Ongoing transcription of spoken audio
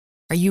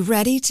Are you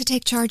ready to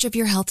take charge of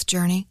your health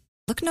journey?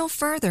 Look no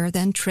further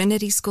than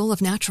Trinity School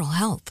of Natural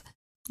Health.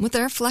 With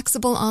their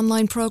flexible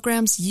online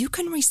programs, you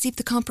can receive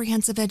the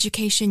comprehensive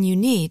education you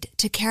need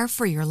to care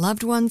for your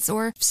loved ones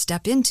or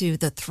step into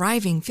the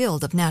thriving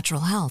field of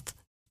natural health.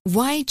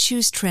 Why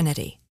choose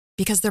Trinity?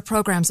 Because their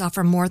programs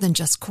offer more than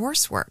just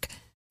coursework.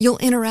 You'll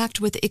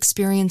interact with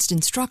experienced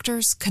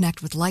instructors,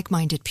 connect with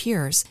like-minded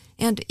peers,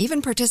 and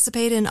even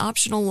participate in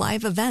optional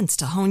live events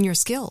to hone your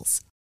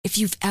skills. If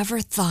you've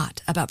ever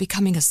thought about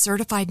becoming a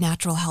certified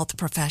natural health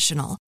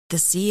professional, the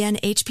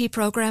CNHP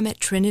program at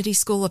Trinity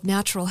School of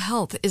Natural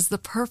Health is the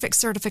perfect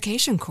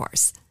certification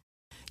course.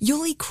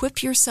 You'll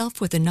equip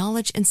yourself with the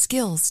knowledge and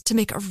skills to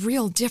make a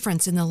real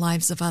difference in the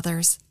lives of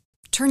others.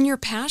 Turn your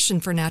passion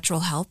for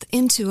natural health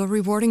into a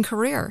rewarding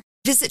career.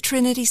 Visit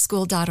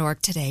trinityschool.org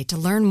today to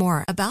learn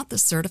more about the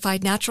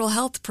Certified Natural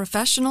Health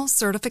Professional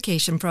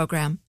Certification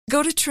Program.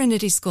 Go to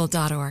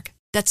trinityschool.org.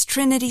 That's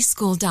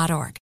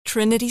trinityschool.org.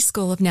 Trinity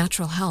School of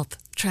Natural Health.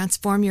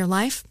 Transform your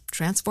life,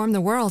 transform the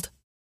world.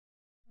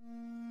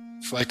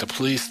 It's like the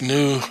police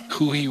knew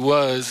who he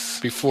was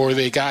before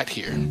they got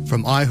here.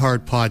 From iHeart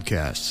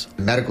Podcasts.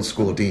 The medical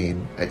school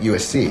dean at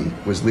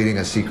USC was leading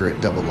a secret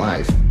double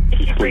life.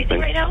 Is she breathing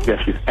right now?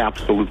 Yes, she's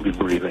absolutely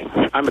breathing.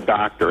 I'm a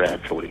doctor,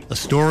 actually. A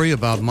story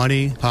about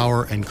money,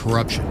 power, and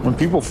corruption. When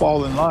people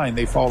fall in line,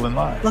 they fall in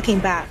line. Looking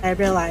back, I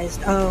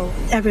realized,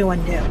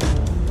 everyone knew.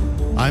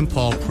 I'm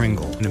Paul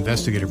Pringle, an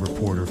investigative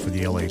reporter for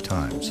the LA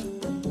Times.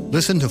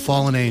 Listen to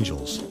Fallen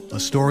Angels, a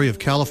story of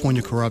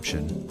California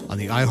corruption on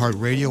the iHeart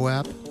Radio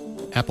app,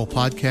 Apple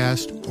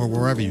Podcast, or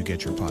wherever you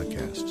get your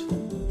podcasts.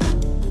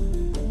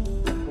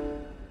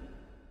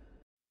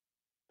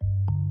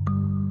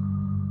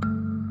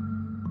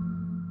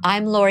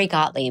 I'm Lori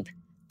Gottlieb.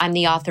 I'm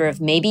the author of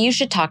Maybe You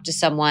Should Talk to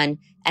Someone,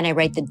 and I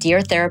write the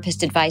Dear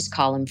Therapist advice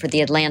column for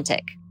The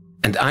Atlantic.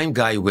 And I'm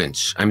Guy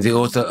Winch. I'm the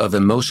author of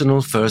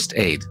Emotional First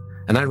Aid,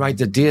 and I write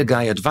the Dear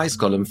Guy advice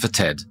column for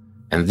TED.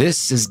 And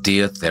this is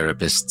Dear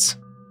Therapists.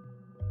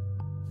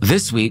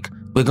 This week,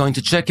 we're going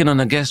to check in on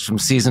a guest from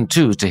Season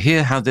 2 to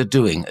hear how they're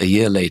doing a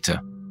year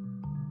later.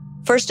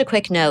 First, a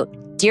quick note.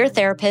 Dear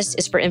Therapist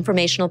is for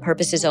informational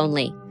purposes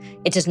only.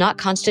 It does not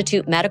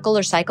constitute medical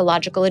or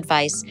psychological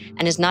advice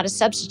and is not a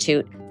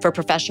substitute for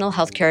professional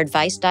healthcare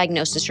advice,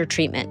 diagnosis, or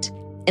treatment.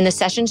 In the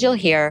sessions you'll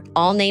hear,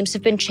 all names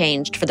have been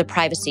changed for the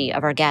privacy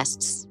of our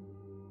guests.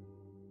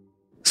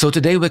 So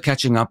today we're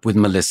catching up with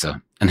Melissa,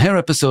 and her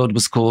episode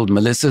was called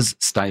Melissa's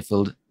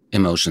Stifled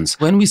Emotions.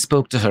 When we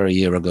spoke to her a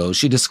year ago,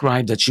 she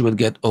described that she would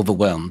get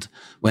overwhelmed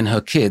when her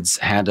kids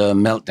had a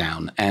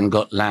meltdown and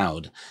got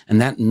loud,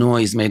 and that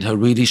noise made her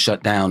really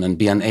shut down and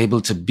be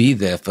unable to be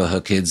there for her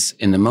kids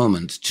in the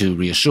moment to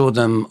reassure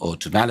them or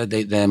to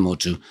validate them or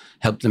to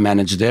help them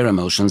manage their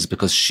emotions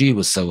because she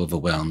was so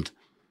overwhelmed.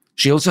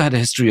 She also had a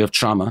history of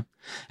trauma,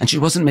 and she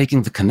wasn't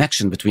making the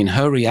connection between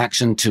her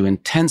reaction to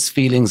intense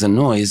feelings and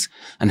noise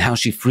and how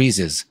she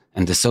freezes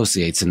and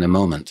dissociates in the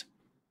moment.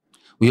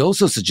 We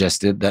also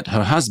suggested that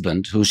her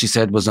husband, who she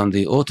said was on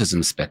the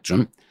autism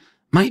spectrum,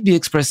 might be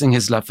expressing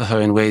his love for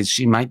her in ways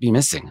she might be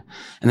missing,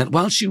 and that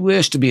while she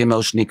wished to be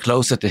emotionally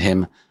closer to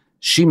him,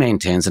 she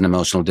maintains an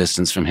emotional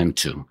distance from him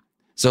too.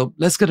 So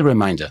let's get a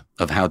reminder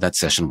of how that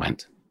session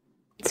went.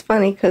 It's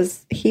funny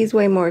because he's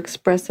way more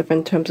expressive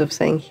in terms of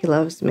saying he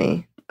loves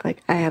me.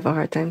 Like, I have a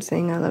hard time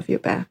saying I love you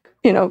back.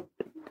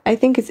 I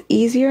think it's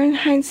easier in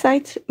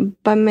hindsight,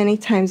 but many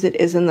times it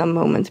is in the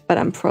moment, but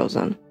I'm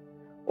frozen.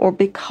 Or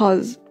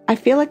because I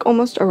feel like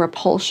almost a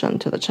repulsion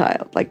to the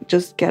child. Like,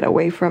 just get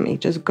away from me.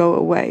 Just go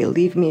away.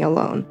 Leave me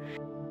alone.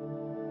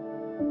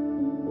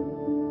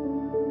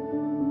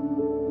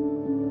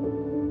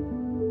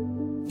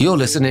 You're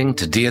listening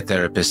to Dear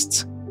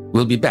Therapists.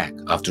 We'll be back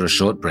after a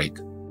short break.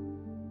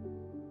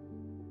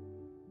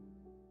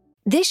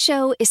 This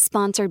show is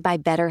sponsored by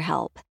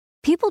BetterHelp.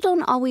 People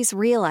don't always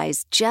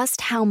realize just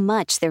how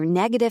much their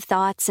negative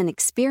thoughts and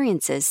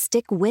experiences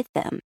stick with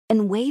them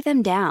and weigh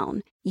them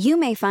down. You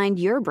may find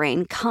your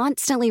brain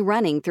constantly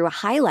running through a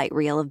highlight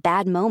reel of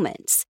bad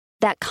moments.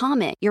 That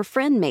comment your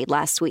friend made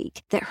last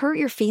week that hurt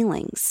your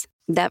feelings.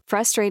 That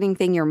frustrating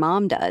thing your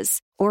mom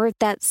does. Or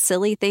that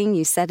silly thing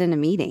you said in a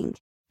meeting.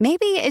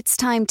 Maybe it's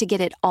time to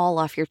get it all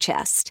off your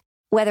chest.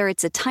 Whether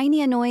it's a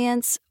tiny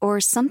annoyance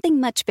or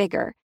something much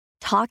bigger,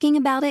 talking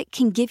about it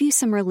can give you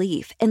some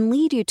relief and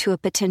lead you to a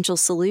potential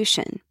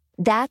solution.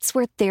 That's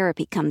where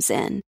therapy comes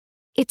in.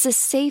 It's a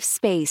safe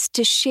space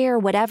to share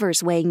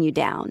whatever's weighing you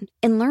down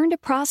and learn to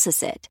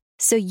process it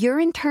so your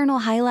internal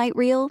highlight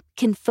reel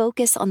can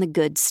focus on the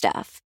good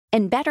stuff.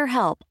 And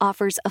BetterHelp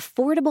offers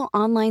affordable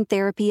online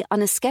therapy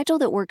on a schedule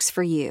that works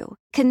for you.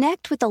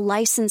 Connect with a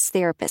licensed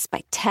therapist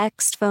by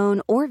text,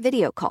 phone, or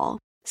video call.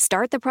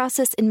 Start the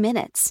process in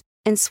minutes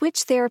and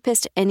switch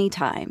therapist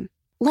anytime.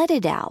 Let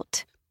it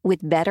out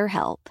with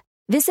BetterHelp.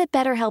 Visit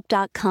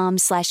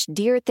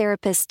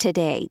BetterHelp.com/DearTherapist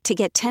today to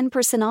get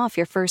 10% off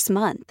your first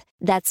month.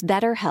 That's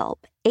BetterHelp,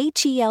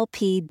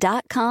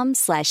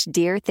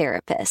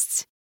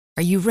 HELP.com/DearTherapists.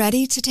 Are you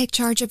ready to take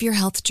charge of your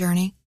health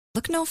journey?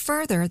 Look no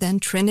further than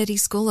Trinity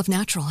School of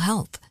Natural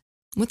Health.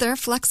 With their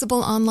flexible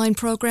online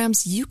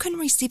programs, you can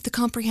receive the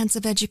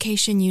comprehensive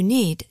education you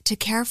need to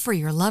care for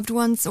your loved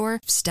ones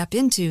or step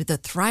into the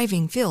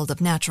thriving field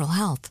of natural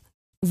health.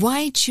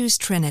 Why choose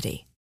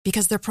Trinity?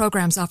 Because their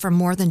programs offer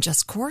more than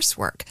just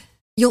coursework.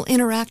 You'll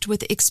interact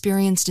with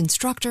experienced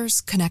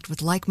instructors, connect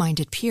with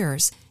like-minded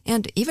peers,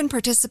 and even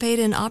participate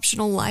in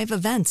optional live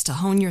events to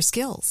hone your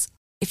skills.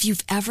 If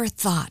you've ever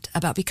thought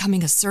about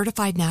becoming a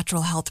certified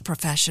natural health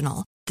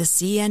professional, the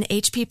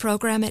CNHP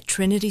program at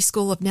Trinity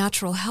School of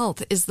Natural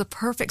Health is the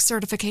perfect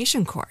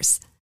certification course.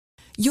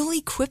 You'll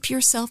equip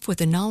yourself with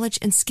the knowledge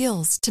and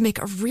skills to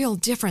make a real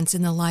difference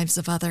in the lives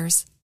of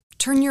others.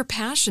 Turn your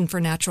passion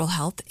for natural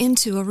health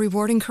into a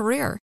rewarding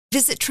career.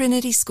 Visit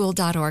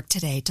trinityschool.org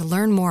today to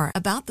learn more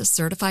about the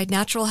Certified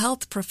Natural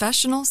Health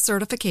Professional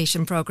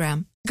Certification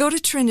Program. Go to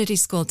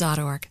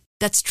trinityschool.org.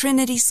 That's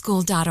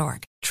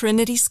trinityschool.org.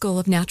 Trinity School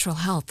of Natural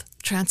Health.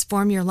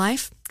 Transform your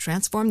life,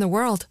 transform the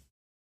world.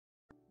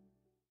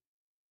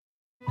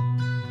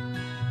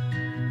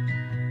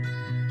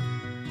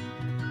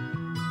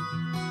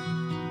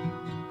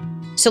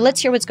 So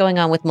let's hear what's going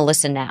on with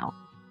Melissa now.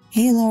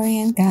 Hey, Lori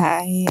and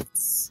Guy.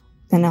 It's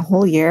been a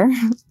whole year,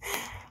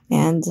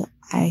 and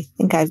I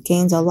think I've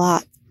gained a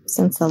lot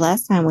since the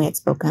last time we had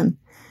spoken.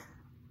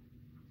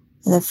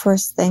 The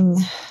first thing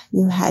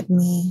you had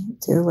me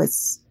do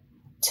was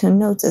to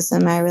notice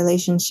in my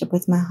relationship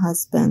with my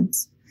husband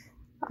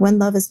when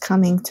love is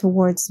coming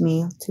towards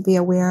me, to be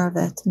aware of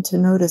it and to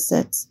notice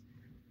it.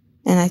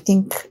 And I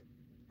think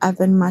I've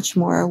been much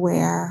more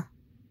aware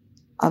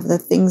of the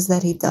things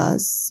that he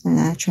does, and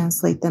I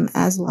translate them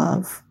as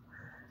love.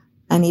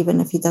 And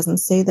even if he doesn't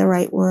say the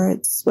right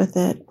words with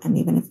it, and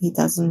even if he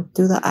doesn't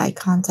do the eye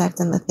contact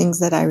and the things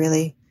that I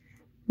really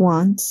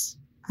want,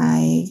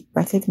 I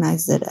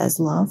recognize it as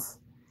love.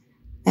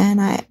 And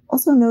I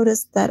also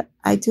noticed that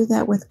I do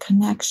that with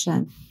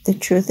connection. The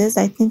truth is,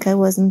 I think I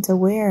wasn't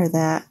aware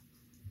that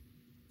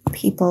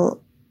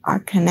people are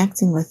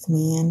connecting with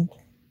me, and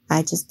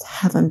I just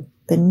haven't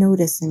been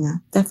noticing it.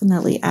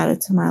 Definitely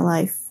added to my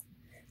life.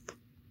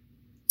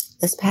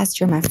 This past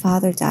year, my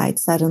father died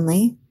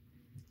suddenly,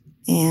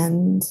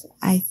 and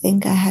I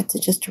think I had to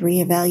just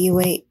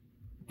reevaluate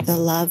the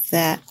love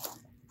that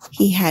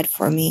he had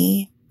for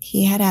me.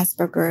 He had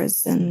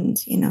Asperger's, and,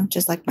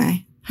 just like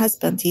my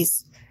husband,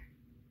 he's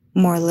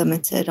more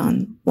limited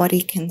on what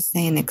he can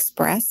say and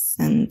express.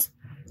 And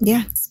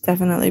yeah, it's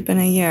definitely been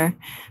a year.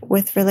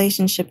 With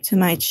relationship to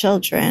my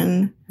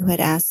children, who had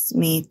asked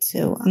me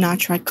to not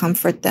try to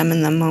comfort them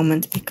in the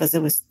moment because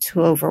it was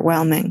too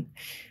overwhelming,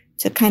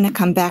 to kind of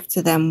come back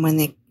to them when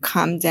they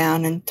calm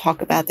down and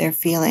talk about their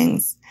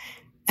feelings.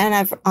 And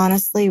I've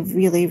honestly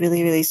really,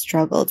 really, really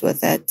struggled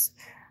with it.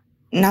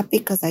 Not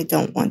because I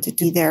don't want to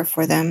be there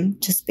for them,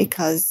 just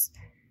because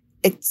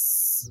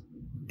it's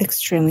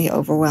extremely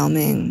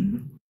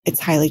overwhelming. It's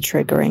highly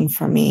triggering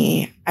for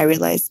me. I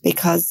realize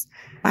because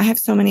I have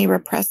so many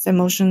repressed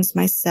emotions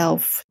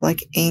myself,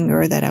 like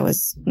anger that I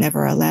was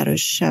never allowed to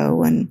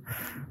show. And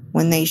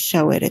when they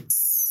show it,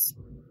 it's,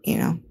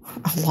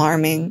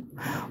 alarming,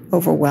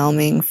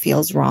 overwhelming,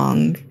 feels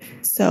wrong.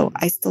 So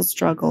I still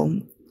struggle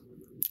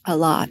a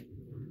lot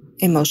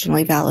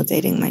emotionally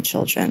validating my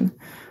children.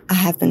 I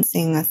have been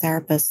seeing a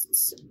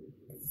therapist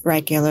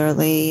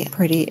regularly,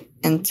 pretty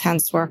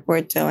intense work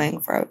we're doing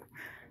for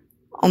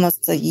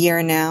almost a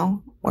year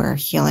now. We're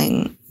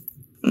healing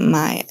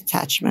my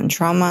attachment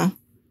trauma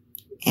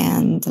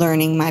and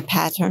learning my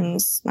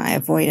patterns, my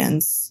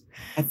avoidance.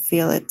 I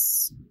feel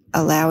it's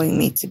allowing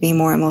me to be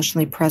more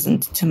emotionally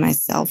present to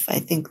myself. I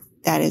think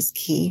that is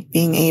key,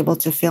 being able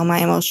to feel my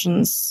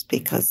emotions,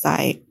 because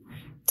I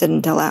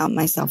didn't allow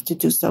myself to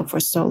do so for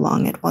so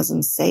long. It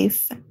wasn't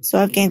safe. So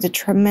I've gained a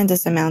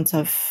tremendous amount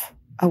of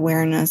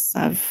awareness.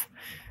 I've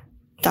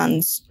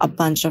done a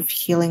bunch of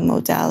healing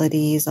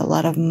modalities, a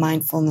lot of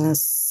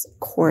mindfulness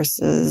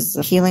courses,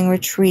 healing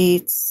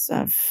retreats.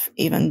 I've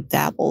even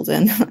dabbled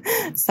in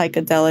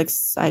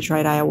psychedelics. I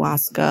tried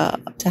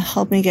ayahuasca to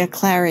help me get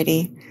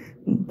clarity.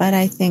 But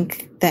I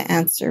think the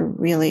answer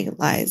really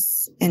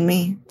lies in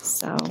me.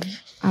 So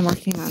I'm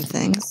working on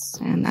things.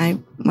 And I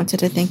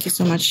wanted to thank you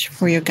so much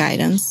for your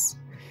guidance.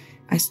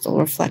 I still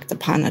reflect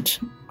upon it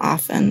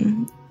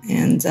often.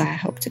 And I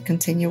hope to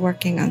continue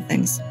working on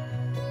things.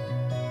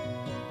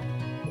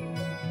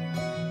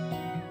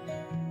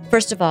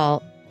 First of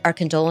all, our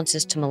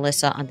condolences to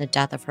Melissa on the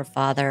death of her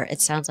father. It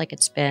sounds like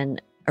it's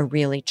been a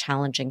really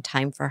challenging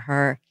time for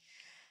her.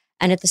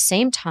 And at the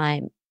same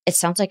time, it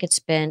sounds like it's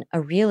been a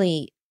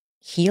really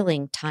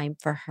healing time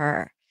for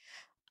her.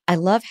 I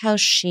love how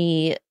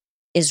she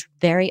is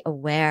very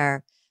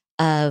aware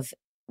of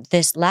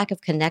this lack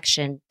of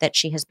connection that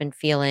she has been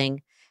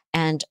feeling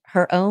and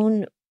her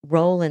own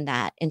role in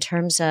that, in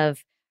terms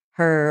of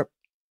her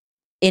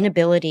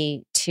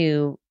inability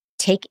to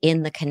take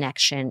in the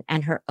connection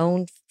and her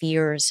own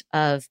fears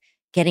of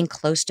getting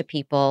close to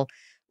people,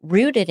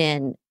 rooted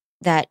in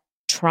that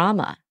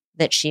trauma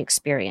that she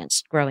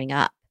experienced growing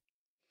up.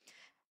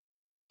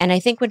 And I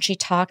think when she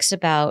talks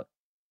about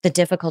the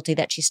difficulty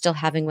that she's still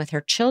having with her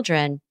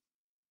children,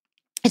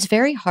 it's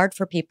very hard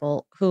for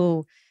people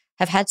who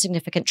have had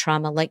significant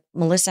trauma like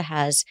Melissa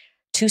has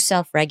to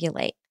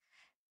self-regulate.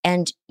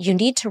 And you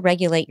need to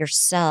regulate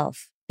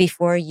yourself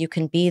before you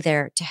can be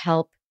there to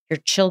help your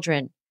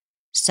children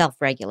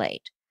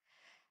self-regulate.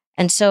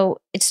 And so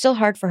it's still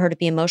hard for her to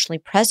be emotionally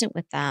present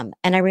with them.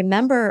 And I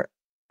remember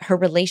her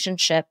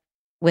relationship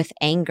with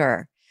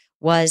anger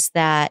was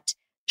that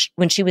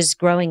when she was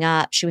growing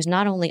up, she was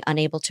not only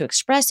unable to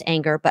express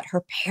anger, but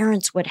her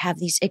parents would have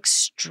these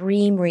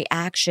extreme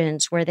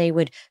reactions where they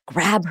would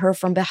grab her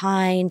from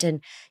behind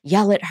and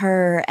yell at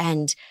her.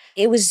 And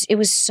it was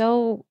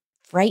so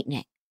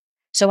frightening.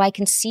 So I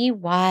can see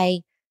why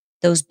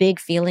those big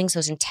feelings,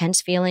 those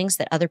intense feelings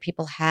that other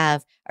people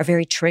have are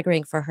very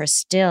triggering for her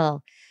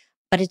still.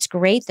 But it's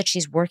great that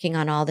she's working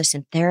on all this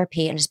in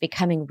therapy and is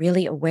becoming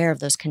really aware of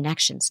those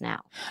connections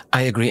now.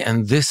 I agree.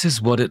 And this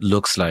is what it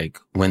looks like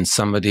when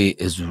somebody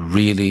is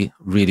really,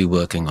 really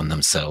working on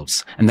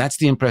themselves. And that's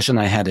the impression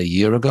I had a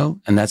year ago.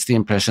 And that's the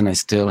impression I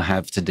still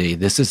have today.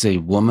 This is a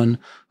woman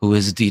who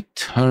is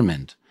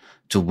determined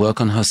to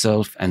work on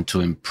herself and to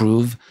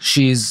improve.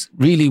 She's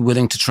really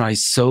willing to try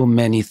so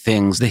many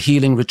things, the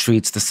healing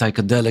retreats, the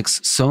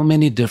psychedelics, so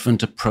many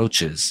different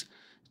approaches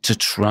to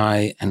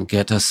try and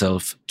get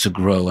herself to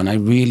grow. And I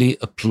really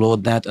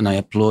applaud that, and I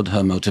applaud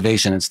her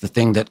motivation. It's the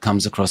thing that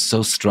comes across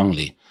so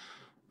strongly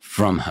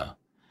from her.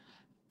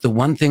 The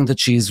one thing that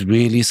she's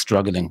really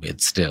struggling with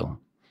still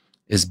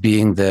is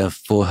being there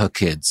for her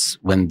kids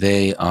when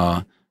they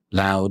are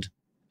loud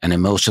and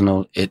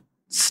emotional. It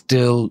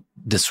still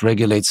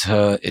dysregulates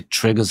her, it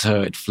triggers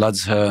her, it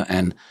floods her,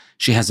 and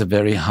she has a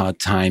very hard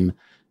time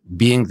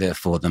being there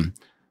for them.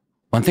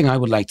 One thing I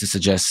would like to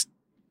suggest,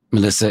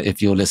 Melissa,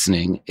 if you're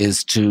listening,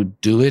 is to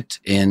do it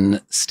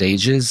in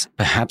stages.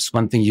 Perhaps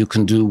one thing you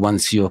can do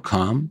once you're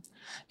calm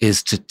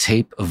is to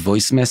tape a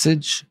voice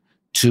message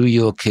to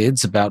your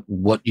kids about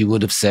what you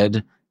would have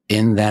said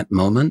in that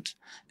moment.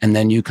 And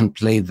then you can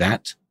play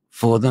that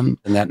for them.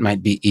 And that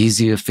might be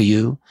easier for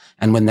you.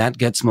 And when that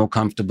gets more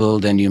comfortable,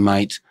 then you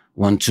might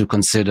want to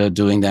consider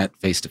doing that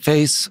face to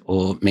face,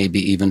 or maybe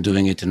even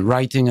doing it in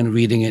writing and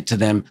reading it to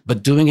them,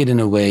 but doing it in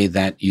a way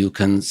that you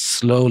can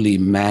slowly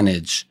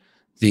manage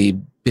the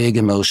big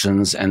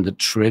emotions and the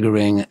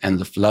triggering and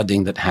the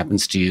flooding that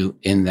happens to you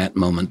in that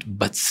moment,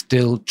 but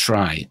still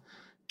try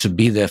to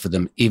be there for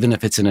them, even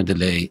if it's in a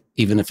delay,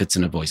 even if it's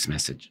in a voice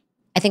message.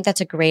 I think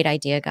that's a great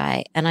idea,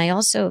 Guy. And I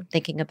also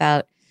thinking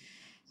about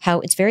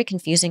how it's very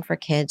confusing for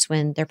kids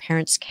when their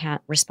parents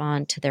can't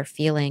respond to their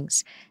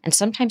feelings. And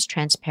sometimes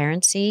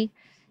transparency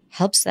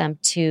helps them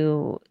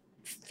to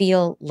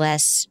feel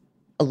less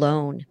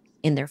alone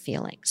in their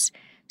feelings.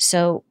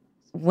 So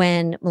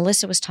when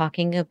Melissa was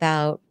talking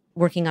about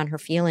working on her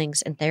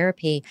feelings in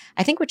therapy,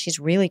 I think what she's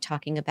really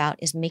talking about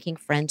is making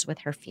friends with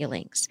her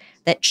feelings.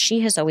 That she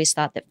has always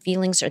thought that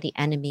feelings are the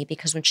enemy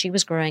because when she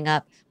was growing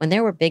up, when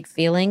there were big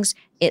feelings,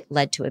 it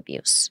led to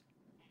abuse.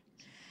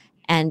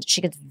 And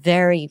she gets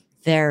very,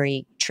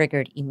 very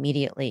triggered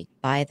immediately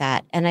by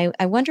that. And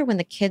I wonder when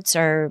the kids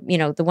are,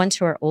 the ones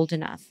who are old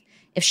enough,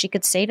 if she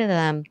could say to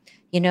them,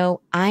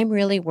 I'm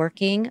really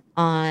working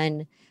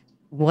on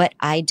what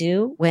I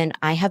do when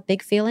I have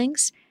big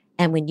feelings.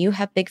 And when you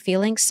have big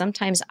feelings,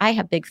 sometimes I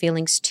have big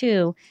feelings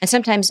too. And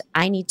sometimes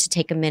I need to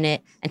take a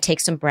minute and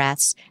take some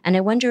breaths. And I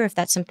wonder if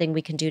that's something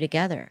we can do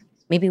together.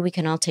 Maybe we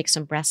can all take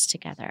some breaths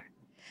together.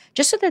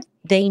 Just so that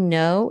they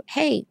know,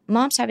 hey,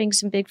 mom's having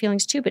some big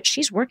feelings too, but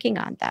she's working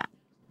on them.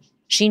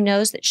 She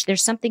knows that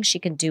there's something she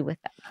can do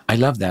with them. I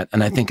love that.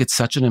 And I think it's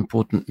such an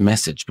important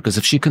message because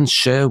if she can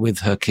share with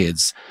her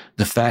kids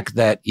the fact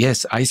that,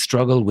 yes, I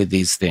struggle with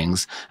these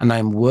things and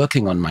I'm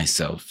working on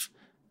myself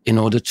in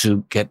order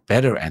to get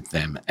better at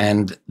them.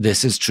 And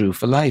this is true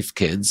for life,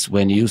 kids.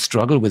 When you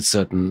struggle with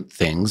certain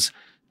things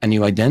and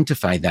you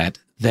identify that,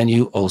 then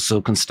you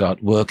also can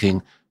start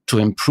working to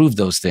improve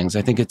those things.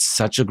 I think it's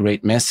such a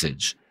great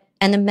message.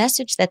 And the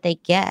message that they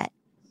get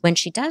when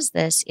she does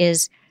this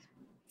is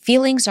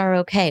feelings are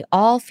okay.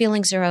 All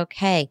feelings are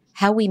okay.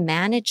 How we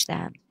manage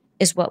them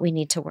is what we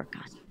need to work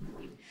on.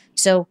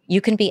 So you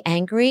can be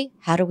angry.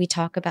 How do we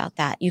talk about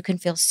that? You can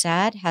feel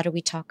sad. How do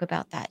we talk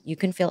about that? You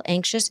can feel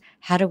anxious.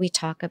 How do we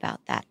talk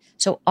about that?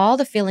 So all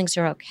the feelings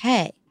are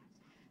okay.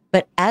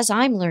 But as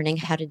I'm learning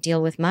how to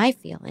deal with my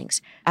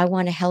feelings, I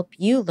want to help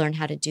you learn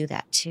how to do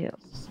that too.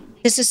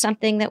 This is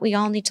something that we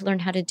all need to learn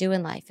how to do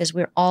in life, is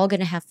we're all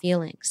going to have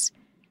feelings.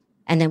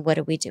 And then what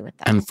do we do with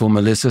that? And for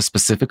Melissa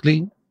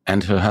specifically,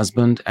 and her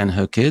husband and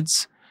her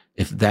kids,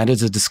 if that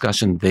is a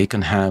discussion they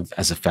can have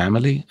as a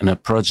family and a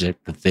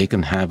project that they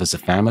can have as a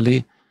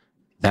family,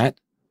 that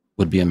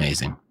would be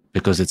amazing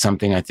because it's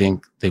something I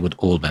think they would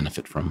all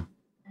benefit from.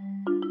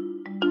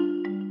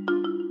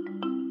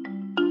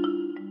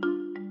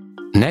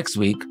 Next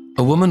week,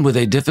 a woman with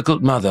a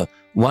difficult mother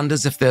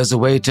wonders if there's a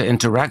way to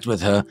interact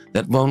with her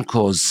that won't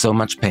cause so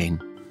much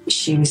pain.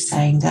 She was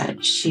saying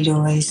that she'd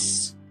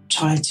always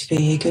tried to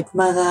be a good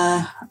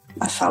mother.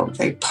 I felt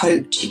very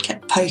poked. She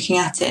kept poking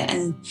at it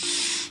and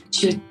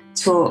she would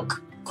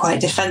talk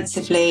quite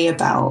defensively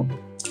about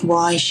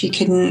why she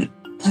couldn't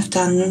have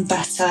done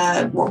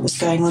better, what was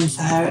going on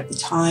for her at the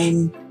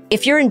time.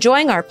 If you're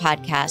enjoying our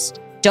podcast,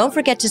 Don't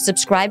forget to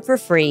subscribe for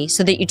free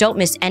so that you don't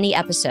miss any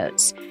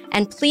episodes.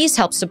 And please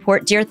help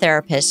support Dear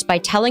Therapist by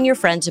telling your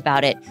friends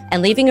about it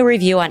and leaving a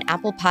review on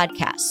Apple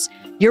Podcasts.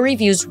 Your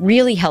reviews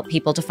really help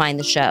people to find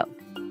the show.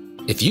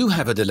 If you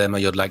have a dilemma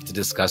you'd like to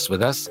discuss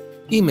with us,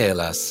 email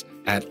us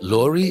at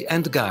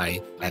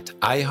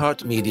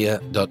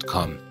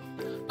laurieandguy@iheartmedia.com.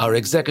 Our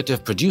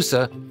executive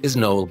producer is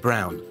Noel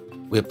Brown.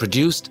 We're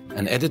produced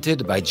and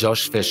edited by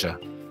Josh Fisher.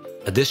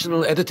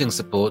 Additional editing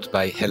support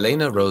by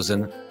Helena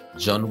Rosen,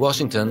 John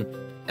Washington,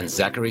 and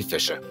Zachary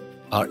Fisher.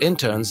 Our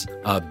interns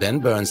are Ben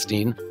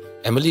Bernstein,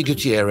 Emily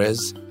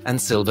Gutierrez,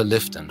 and Silva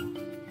Lifton.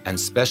 And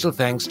special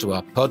thanks to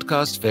our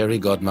podcast fairy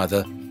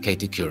godmother,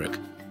 Katie Couric.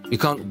 We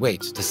can't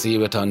wait to see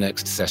you at our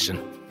next session.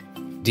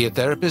 Dear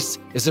Therapist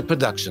is a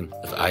production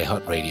of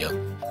iHeartRadio.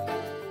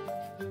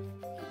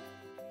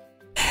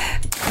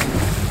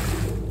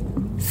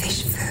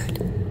 Fish food.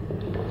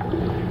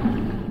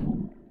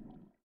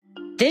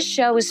 This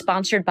show is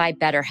sponsored by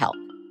BetterHelp.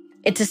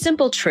 It's a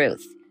simple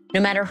truth. No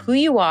matter who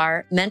you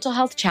are, mental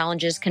health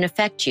challenges can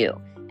affect you,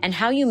 and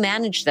how you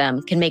manage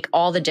them can make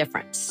all the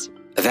difference.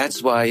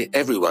 That's why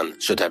everyone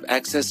should have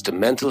access to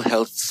mental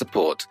health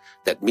support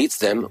that meets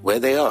them where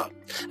they are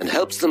and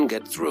helps them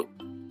get through.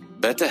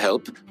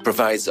 BetterHelp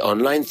provides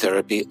online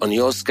therapy on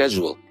your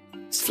schedule.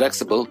 It's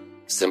flexible,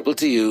 simple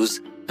to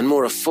use, and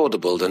more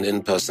affordable than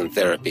in-person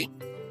therapy.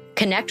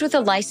 Connect with a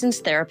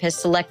licensed therapist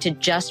selected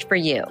just for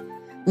you.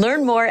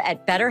 Learn more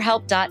at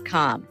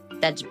BetterHelp.com.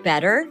 That's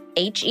better,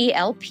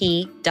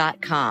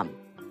 HELP.com.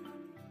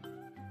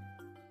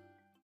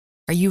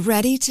 Are you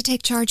ready to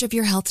take charge of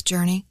your health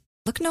journey?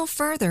 Look no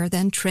further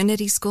than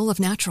Trinity School of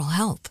Natural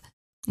Health.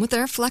 With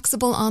their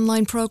flexible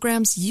online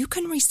programs, you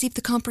can receive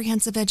the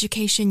comprehensive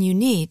education you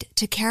need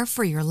to care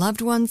for your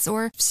loved ones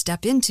or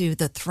step into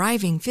the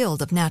thriving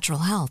field of natural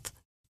health.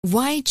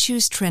 Why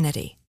choose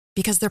Trinity?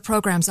 Because their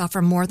programs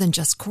offer more than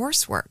just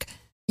coursework.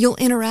 You'll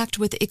interact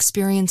with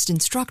experienced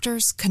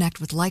instructors,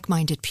 connect with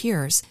like-minded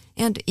peers,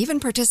 and even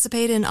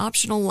participate in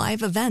optional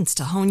live events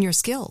to hone your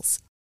skills.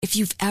 If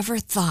you've ever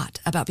thought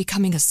about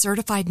becoming a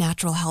certified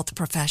natural health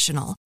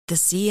professional, the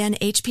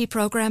CNHP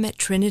program at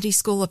Trinity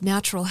School of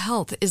Natural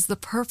Health is the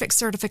perfect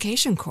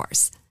certification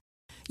course.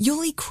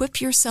 You'll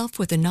equip yourself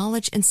with the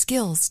knowledge and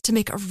skills to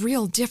make a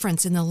real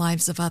difference in the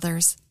lives of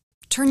others.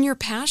 Turn your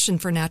passion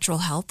for natural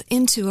health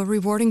into a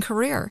rewarding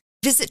career.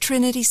 Visit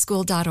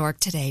trinityschool.org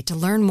today to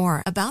learn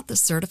more about the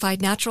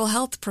Certified Natural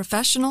Health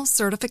Professional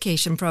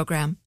Certification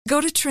Program. Go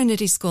to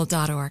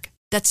trinityschool.org.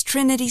 That's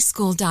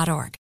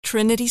trinityschool.org.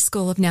 Trinity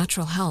School of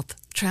Natural Health.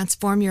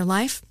 Transform your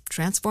life,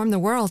 transform the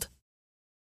world.